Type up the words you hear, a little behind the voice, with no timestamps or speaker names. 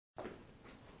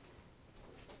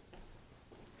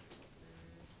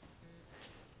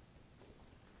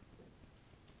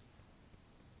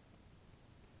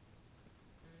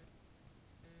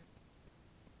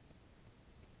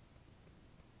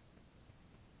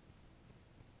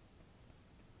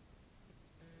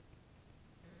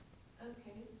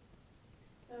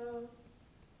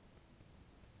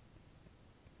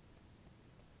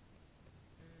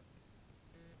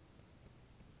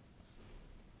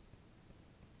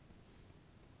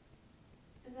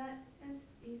Is that as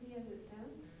easy as it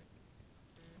sounds?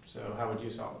 So how would you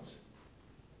solve this?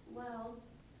 Well,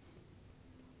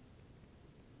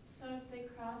 so if they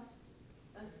crossed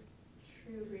a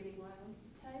true breeding wild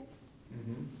type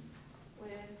with,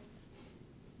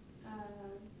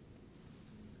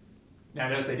 now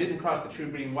notice they didn't cross the true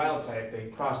breeding wild type, they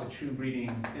crossed a true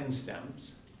breeding thin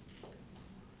stems.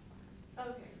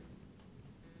 okay,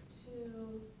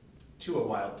 To a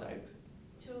wild type.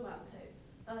 to a wild type,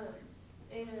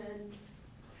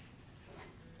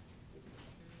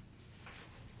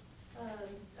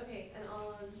 okay, and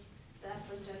all of the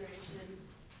F1 generation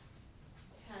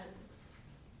had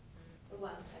the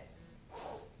wild type.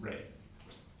 Right.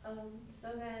 So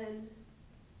then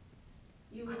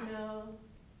you would know,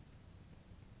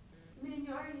 I mean,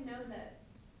 you already know that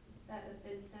the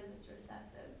thin stem is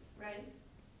recessive, right?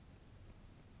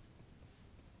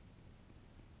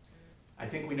 I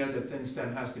think we know that thin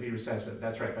stem has to be recessive,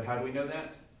 that's right, but how do we know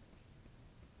that?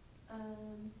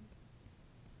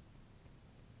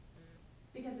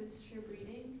 Because it's true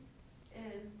breeding,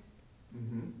 and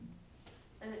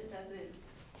it doesn't.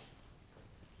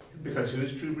 Because who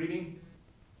is true breeding?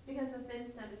 Because the thin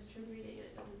stem is true breeding, and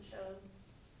it doesn't show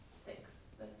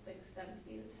the thick stem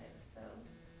phenotype.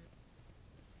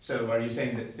 So are you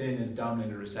saying that thin is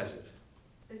dominant or recessive?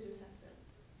 Is recessive.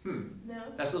 No.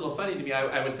 That's a little funny to me.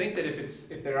 I would think that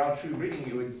if they're all true breeding,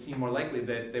 it would seem more likely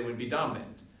that they would be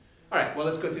dominant. All right. Well,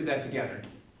 let's go through that together.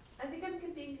 I think I'm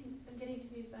getting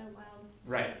confused by wild.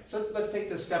 Right. So let's take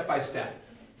this step by step. Okay.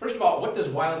 First of all, what does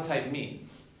wild type mean?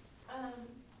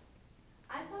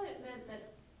 I thought it meant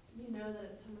that you know that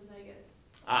it's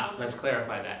homozygous. Let's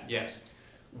clarify that. Yes.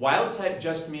 Wild type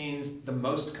just means the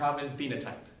most common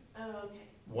phenotype. Oh, okay.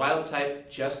 Wild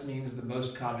type just means the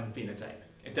most common phenotype.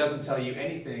 It doesn't tell you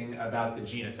anything about the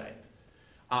genotype.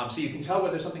 So you can tell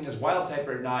whether something is wild type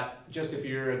or not just if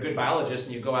you're a good biologist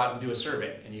and you go out and do a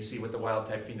survey and you see what the wild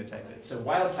type phenotype is. So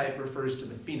wild type refers to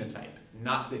the phenotype,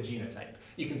 not the genotype.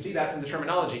 You can see that from the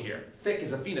terminology here. Thick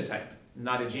is a phenotype,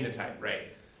 not a genotype,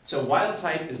 right? So wild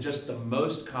type is just the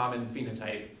most common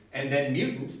phenotype, and then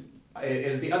mutant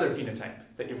is the other phenotype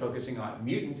that you're focusing on.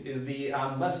 Mutant is the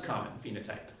less common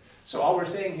phenotype. So all we're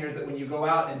saying here is that when you go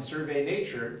out and survey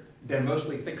nature, they're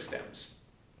mostly thick stems.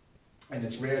 And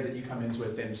it's rare that you come into a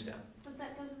thin stem. But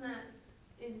doesn't that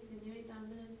insinuate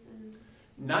dominance?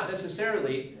 Not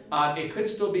necessarily. It could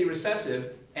still be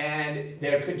recessive, and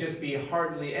there could just be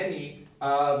hardly any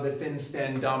of the thin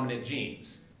stem dominant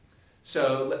genes.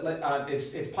 So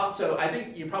so I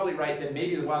think you're probably right that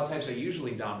maybe the wild types are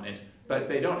usually dominant, but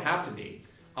they don't have to be.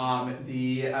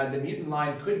 The mutant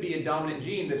line could be a dominant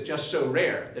gene that's just so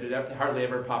rare that it hardly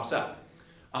ever pops up.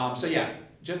 So yeah,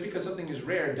 just because something is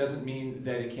rare doesn't mean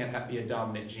that it can't be a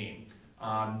dominant gene.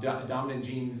 Dominant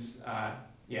genes,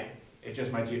 yeah, it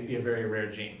just might be a very rare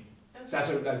gene. Okay. So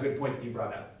that's a good point that you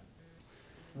brought up.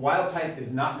 Wild type is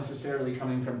not necessarily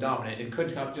coming from dominant. It could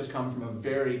just come from a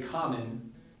very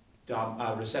common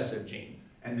recessive gene.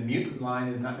 And the mutant line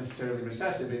is not necessarily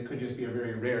recessive. It could just be a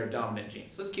very rare dominant gene.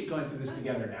 So let's keep going through this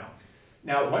together now.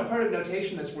 Now, one part of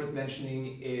notation that's worth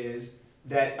mentioning is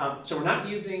that, so we're not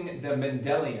using the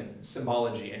Mendelian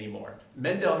symbology anymore.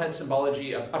 Mendel had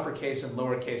symbology of uppercase and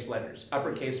lowercase letters.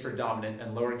 Uppercase for dominant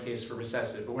and lowercase for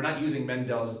recessive. But we're not using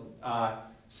Mendel's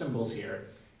symbols here.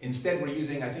 Instead, we're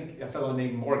using, I think, a fellow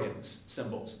named Morgan's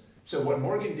symbols. So what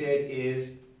Morgan did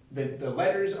is that the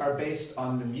letters are based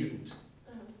on the mutant.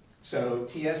 So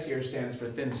TS here stands for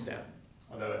thin stem,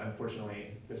 although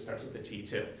unfortunately this starts with a T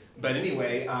too. But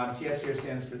anyway, TS here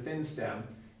stands for thin stem,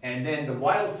 and then the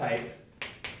wild type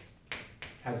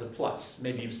has a plus.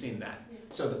 Maybe you've seen that. Yeah.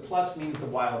 So the plus means the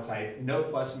wild type, no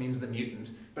plus means the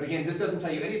mutant. But again, this doesn't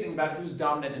tell you anything about who's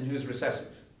dominant and who's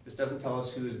recessive. This doesn't tell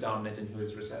us who is dominant and who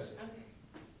is recessive.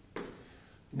 Okay.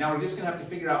 Now we're just going to have to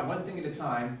figure out one thing at a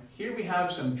time. Here we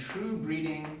have some true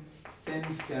breeding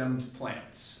thin-stemmed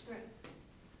plants. Right.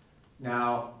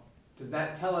 Now, does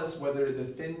that tell us whether the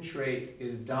thin trait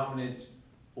is dominant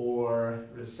or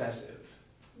recessive?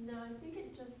 No, I think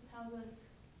it just tells us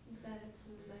that it's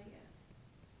homozygous,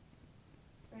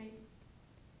 right?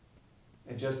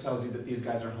 It just tells you that these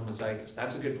guys are homozygous.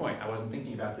 That's a good point. I wasn't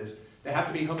thinking about this. They have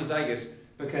to be homozygous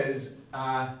because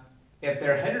if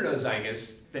they're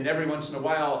heterozygous, then every once in a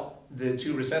while the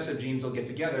two recessive genes will get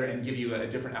together and give you a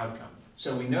different outcome.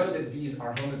 So we know that these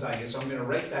are homozygous, so I'm going to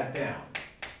write that down.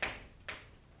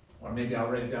 Or maybe I'll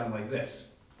write it down like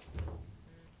this.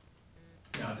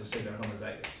 Now, just say they're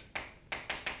homozygous.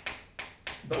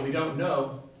 But we don't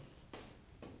know.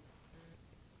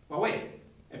 Well, wait.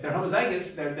 If they're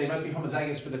homozygous, they must be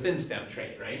homozygous for the thin stem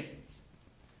trait, right?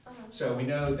 So we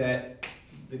know that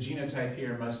the genotype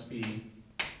here must be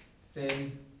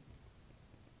thin,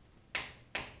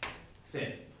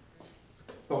 thin.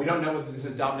 But we don't know whether this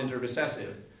is dominant or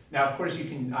recessive. Now, of course, you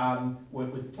can,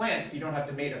 with plants, you don't have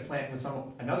to mate a plant with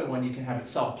another one, you can have it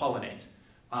self-pollinate.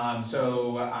 As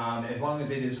long as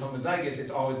it is homozygous,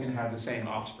 it's always going to have the same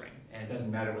offspring, and it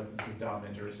doesn't matter whether this is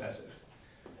dominant or recessive.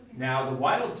 Okay. Now, the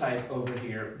wild type over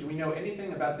here, do we know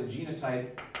anything about the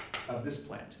genotype of this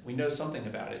plant? We know something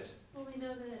about it. Well, we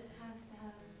know that it has to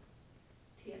have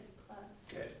TS plus.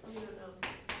 Good. But we don't know if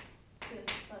it's TS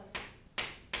plus.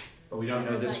 But we don't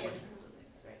know this one.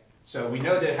 Right. So we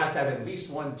know that it has to have at least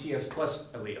one TS plus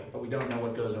allele, but we don't know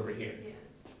what goes over here. Yeah.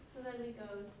 So then we go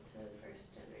to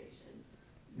first generation.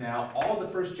 Now, all the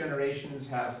first generations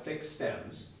have fixed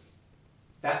stems.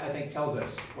 That, I think, tells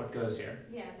us what goes here.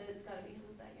 Yeah, that it's got to be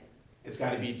homozygous. It's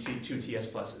got to be two TS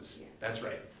pluses. Yeah. That's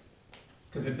right.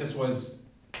 Because if this was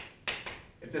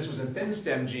a thin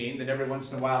stem gene, then every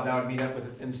once in a while that would meet up with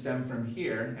a thin stem from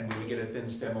here, and we would get a thin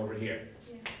stem over here.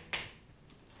 Yeah.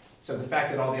 So the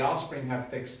fact that all the offspring have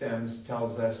thick stems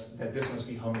tells us that this must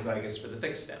be homozygous for the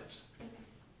thick stems. Okay.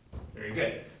 Very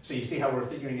good. So you see how we're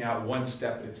figuring out one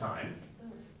step at a time.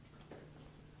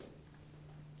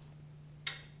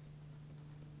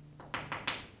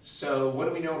 So what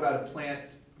do we know about a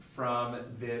plant from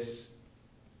this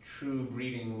true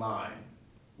breeding line?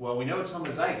 Well, we know it's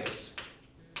homozygous,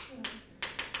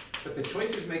 but the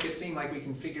choices make it seem like we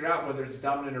can figure out whether it's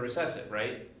dominant or recessive,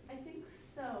 right? I think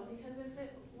so, because if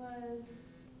it was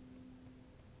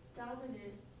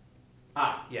dominant,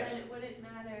 Ah, yes, then it wouldn't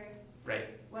matter right.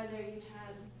 whether you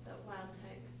had the wild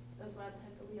type, those wild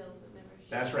type alleles would never show.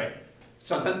 That's right.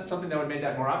 Something that would make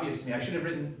that more obvious to me. I should have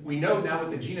written, we know now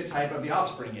what the genotype of the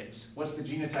offspring is. What's the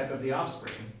genotype of the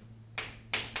offspring?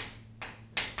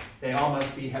 They all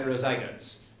must be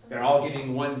heterozygotes. They're all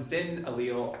getting one thin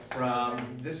allele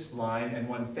from this line and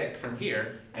one thick from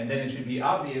here, and then it should be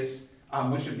obvious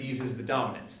which of these is the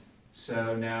dominant.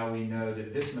 So now we know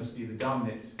that this must be the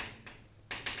dominant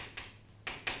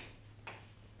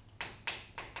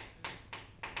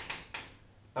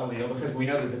allele, because we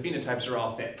know that the phenotypes are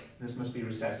all thick. This must be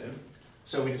recessive.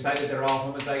 So we decided they're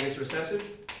all homozygous recessive.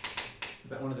 Is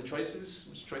that one of the choices?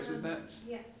 Which choice is that?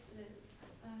 Yes, it is.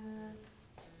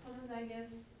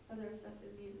 Homozygous for the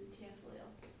recessive mutant TS allele.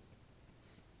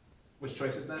 Which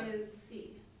choice is that? Is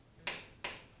C.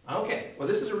 Okay, well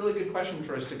this is a really good question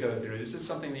for us to go through. This is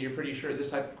something that you're pretty sure, this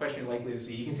type of question you're likely to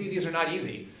see. You can see these are not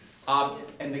easy.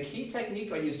 And the key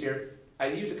technique I used here, I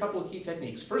used a couple of key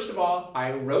techniques. First of all,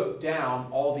 I wrote down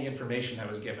all the information I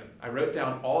was given. I wrote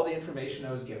down all the information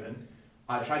I was given.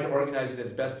 I tried to organize it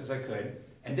as best as I could.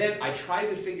 And then I tried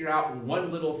to figure out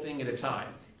one little thing at a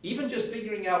time. Even just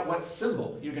figuring out what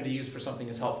symbol you're going to use for something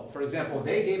is helpful. For example,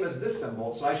 they gave us this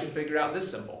symbol, so I should figure out this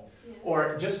symbol. Yeah.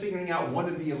 Or just figuring out one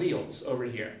of the alleles over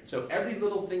here. So every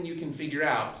little thing you can figure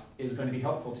out is going to be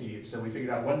helpful to you. So we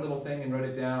figured out one little thing and wrote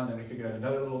it down, then we figured out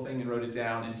another little thing and wrote it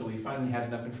down until we finally had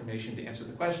enough information to answer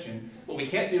the question. What we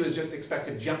can't do is just expect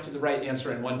to jump to the right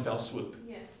answer in one fell swoop.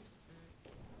 Yeah.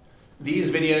 These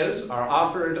videos are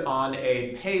offered on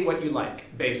a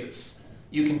pay-what-you-like basis.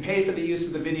 You can pay for the use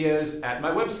of the videos at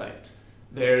my website.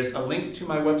 There's a link to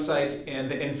my website in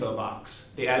the info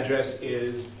box. The address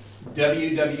is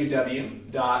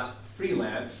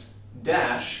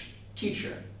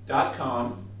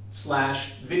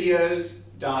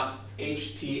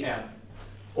www.freelance-teacher.com/videos.htm.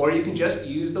 Or you can just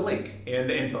use the link in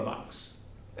the info box.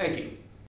 Thank you.